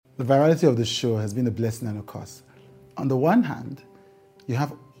The virality of the show has been a blessing and a curse. On the one hand, you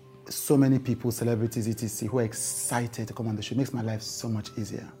have so many people, celebrities, etc., who are excited to come on the show. It makes my life so much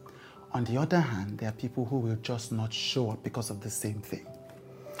easier. On the other hand, there are people who will just not show up because of the same thing.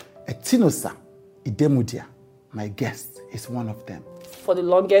 Etinosa Idemudia, my guest, is one of them. For the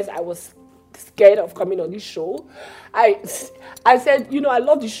longest, I was scared of coming on this show. I said, I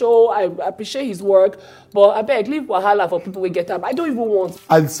love the show, I appreciate his work, but I beg, leave wahala for people who get up. I don't even want.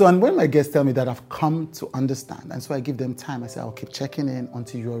 And when my guests tell me that, I've come to understand, and so I give them time. I say, I'll keep checking in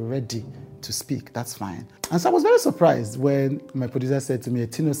until you're ready to speak. That's fine. And so I was very surprised when my producer said to me,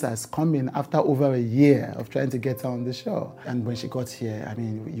 Etinosa has come in after over a year of trying to get her on the show. And when she got here, I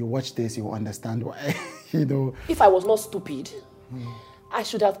mean, you watch this, you will understand why, If I was not stupid, I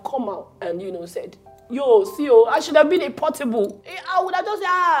should have come out and, said, I should have been a portable. I would have just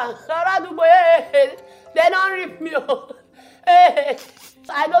said, they don't rip me.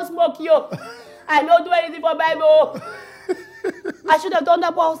 I don't smoke, I don't do anything for Bible. I should have done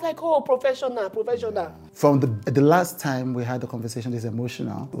that, but I was like, professional. From the last time we had the conversation, this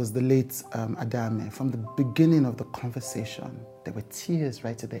emotional, it was the late Adame. From the beginning of the conversation, there were tears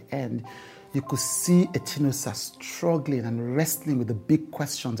right at the end. You could see Etinosa struggling and wrestling with the big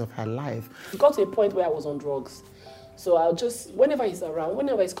questions of her life. It got to a point where I was on drugs. So I'll just, whenever he's around,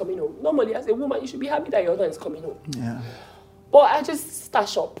 whenever he's coming home, normally as a woman, you should be happy that your husband is coming home. Yeah. But I just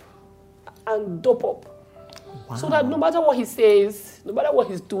stash up and dope up. Wow. So that no matter what he says, no matter what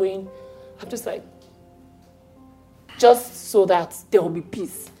he's doing, I'm just like, just so that there will be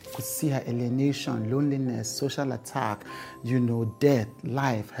peace. You could see her alienation, loneliness, social attack, death,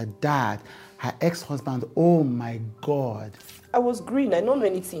 life, her dad, her ex-husband. Oh my God. I was green. I don't know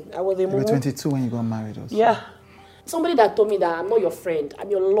anything. I was a You were 22 when you got married also. Yeah. Somebody that told me that I'm not your friend, I'm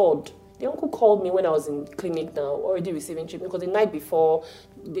your Lord. The uncle called me when I was in clinic now, already receiving treatment, because the night before,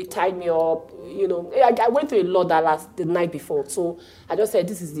 they tied me up, I went through a lot the night before. So I just said,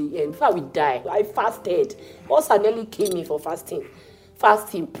 this is the end. Before we die, I fasted. Also, nearly came in for fasting,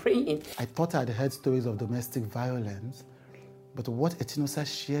 praying. I thought I'd heard stories of domestic violence, but what Etinosa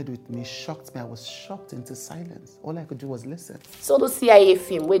shared with me shocked me. I was shocked into silence. All I could do was listen. So the CIA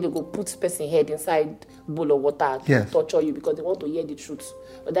film where they go put person head inside bowl of water to yes. torture you because they want to hear the truth,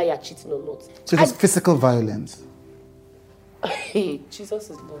 whether you're cheating or not. So it was physical violence. Hey, Jesus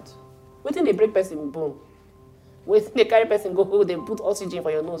is Lord. Waiting they break person bone. Waiting they carry person go, they put oxygen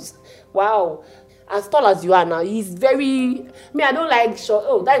for your nose. Wow. As tall as you are now, he's very... I don't like short...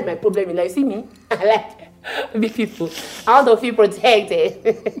 Oh, that is my problem in life. See me? I like big people. I want to feel protected.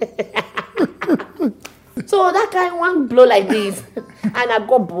 So that guy one blow like this, and I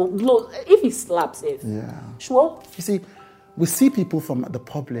got blow. If he slaps it, yeah. Sure. You see, we see people from the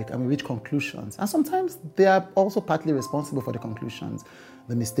public and we reach conclusions. And sometimes they are also partly responsible for the conclusions.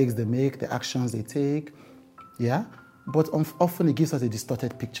 The mistakes they make, the actions they take. Yeah? But often it gives us a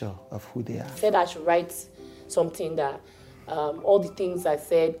distorted picture of who they are. He said I should write something that all the things I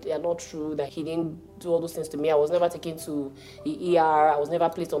said they are not true, that he didn't do all those things to me. I was never taken to the ER. I was never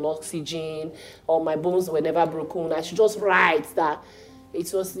placed on oxygen. Or my bones were never broken. I should just write that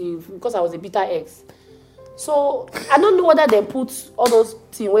it was because I was a bitter ex. So I don't know whether they put all those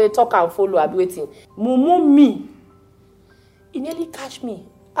things where they talk and follow. I'll be waiting. Mumu me. It nearly catch me.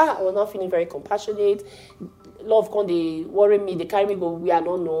 I was not feeling very compassionate. Love come, they worry me, they carry me go, I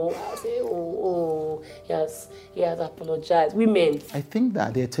don't know. I say, he has apologized. Women. I think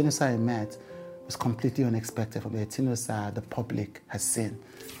that the Etinosa I met was completely unexpected from the Etinosa the public has seen.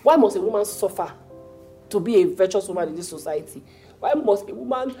 Why must a woman suffer to be a virtuous woman in this society? Why must a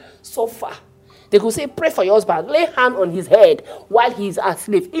woman suffer? They could say, pray for your husband, lay hand on his head while he's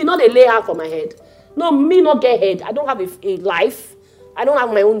asleep. You know they lay hand on my head. No, me not get head. I don't have a life. I don't have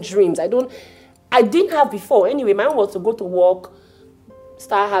my own dreams. I didn't have before. Anyway, my own was to go to work,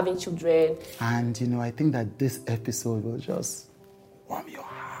 start having children. And, I think that this episode will just warm your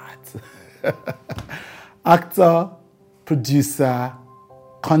heart. Actor, producer,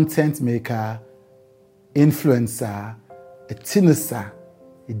 content maker, influencer, Etinosa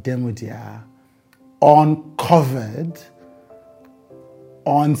Idemudia, uncovered,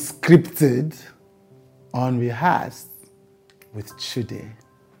 unscripted, unrehearsed with Chude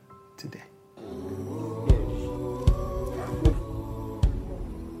today.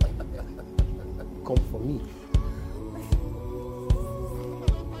 Come for me.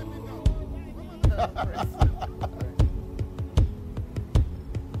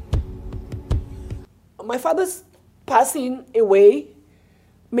 My father's passing away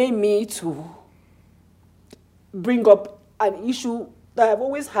made me to bring up an issue that I've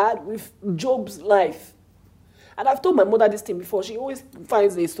always had with Job's life. And I've told my mother this thing before. She always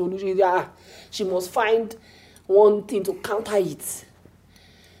finds a solution. She must find one thing to counter it.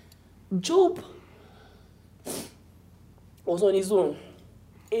 Job was on his own.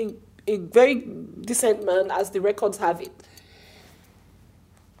 A very decent man, as the records have it.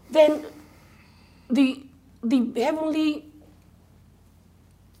 Then the heavenly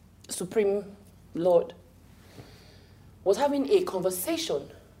Supreme Lord was having a conversation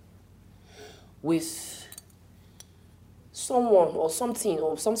with someone or something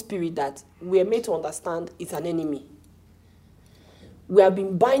or some spirit that we are made to understand is an enemy. We have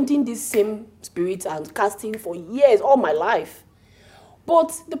been binding this same spirit and casting for years, all my life.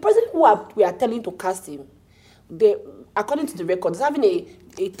 But the person we are telling to cast him, they, according to the records, having a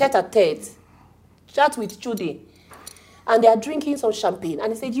tete-a-tete chat with Judy. And they are drinking some champagne.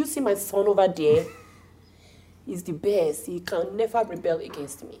 And he said, you see my son over there? He's the best. He can never rebel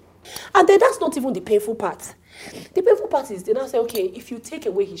against me. And then that's not even the painful part. The painful part is they now say, okay, if you take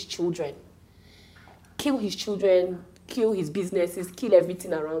away his children, kill his businesses, kill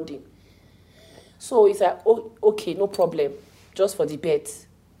everything around him. So it's like, oh, okay, no problem. Just for the bet.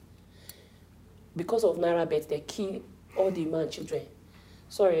 Because of Naira bet, they kill all the man children.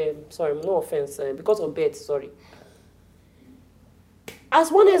 Sorry, no offense. Because of bet, sorry. As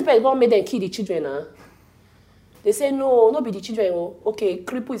one expert, God made them kill the children. They say, no, not be the children. Okay,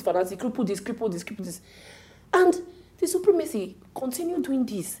 cripple is financing, cripple this. And the supremacy continue doing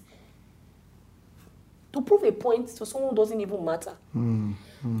this to prove a point to someone who doesn't even matter.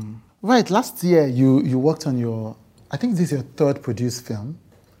 Right, last year you worked on your, I think this is your third produced film.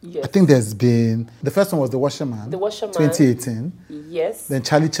 Yes. I think there's been, the first one was The Washerman. 2018. Yes. Then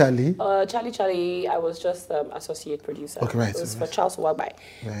Charlie. Charlie, I was just associate producer. Okay, right. It was for Charles Wagbai.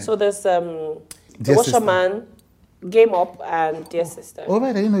 Right. So there's The Washerman, Game Up, and Dear Sister. Oh,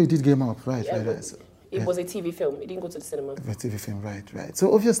 right, I didn't know you did Game Up. Right. It was a TV film. It didn't go to the cinema. A TV film, right.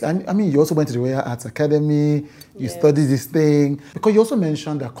 So obviously, I mean, you also went to the Royal Arts Academy. You studied this thing. Because you also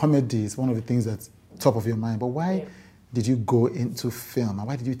mentioned that comedy is one of the things that's top of your mind. But why did you go into film? And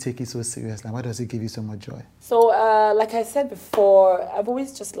why did you take it so seriously? And why does it give you so much joy? So, like I said before, I've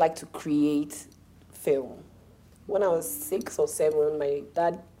always just liked to create film. When I was 6 or 7, my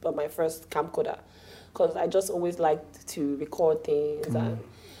dad bought my first camcorder because I just always liked to record things and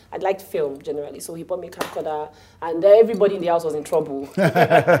I liked film generally. So he bought me a camcorder and everybody in the house was in trouble. Oh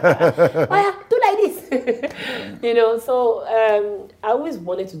yeah, do like this. You know, so I always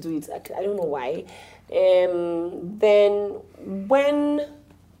wanted to do it. I don't know why. Then when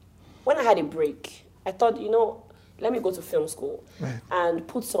I had a break, I thought, you know, let me go to film school and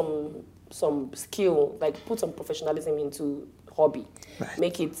put some skill, like put some professionalism into hobby,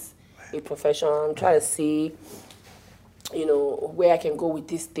 make it a profession, try to see, you know, where I can go with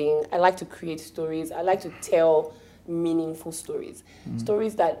this thing. I like to create stories. I like to tell meaningful stories,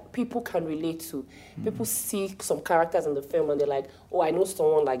 stories that people can relate to. People see some characters in the film and they're like, oh, I know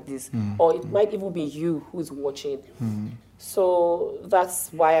someone like this. Or it might even be you who's watching. So that's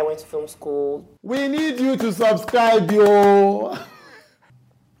why I went to film school. We need you to subscribe, yo.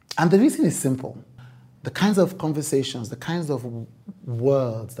 And the reason is simple. The kinds of conversations, the kinds of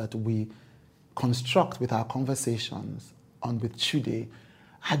words that we construct with our conversations and with Chude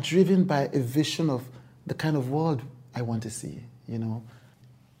are driven by a vision of the kind of world I want to see, you know.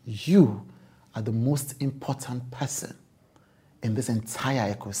 You are the most important person in this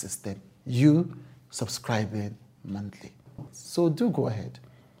entire ecosystem. You subscribing monthly. So do go ahead,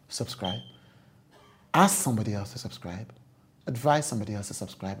 subscribe. Ask somebody else to subscribe. Advise somebody else to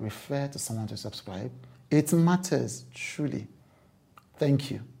subscribe. Refer to someone to subscribe. It matters, truly. Thank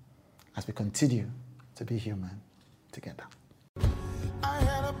you as we continue to be human together.